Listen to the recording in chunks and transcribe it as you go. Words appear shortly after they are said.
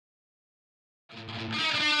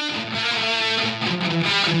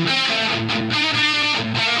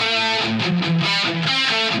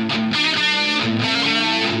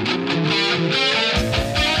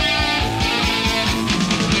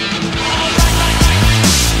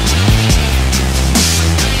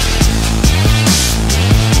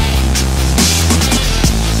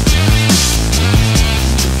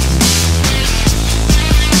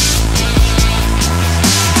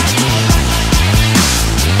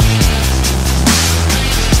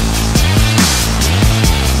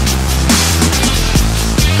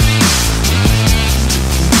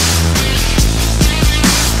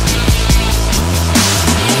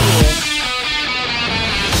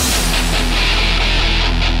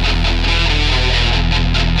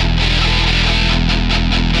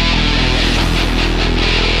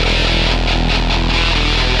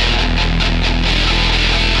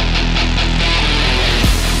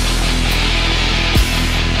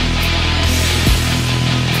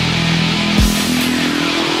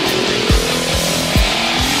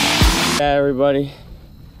Yeah, everybody,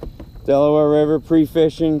 Delaware River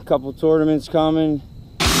pre-fishing, couple tournaments coming.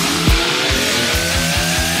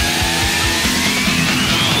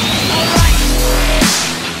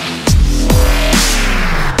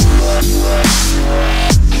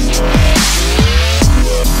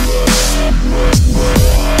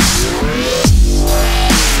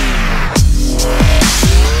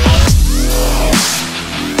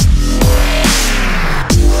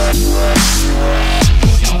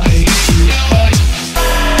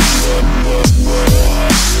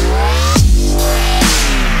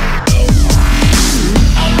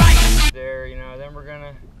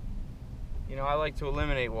 I like to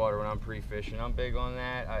eliminate water when I'm pre-fishing. I'm big on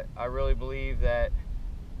that. I really believe that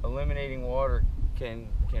eliminating water can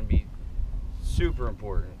be super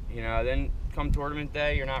important. Then come tournament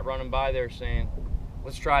day, you're not running by there saying,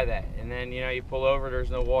 let's try that. And then, you pull over, there's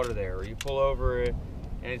no water there. Or you pull over and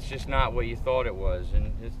it's just not what you thought it was.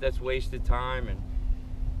 And that's wasted time. And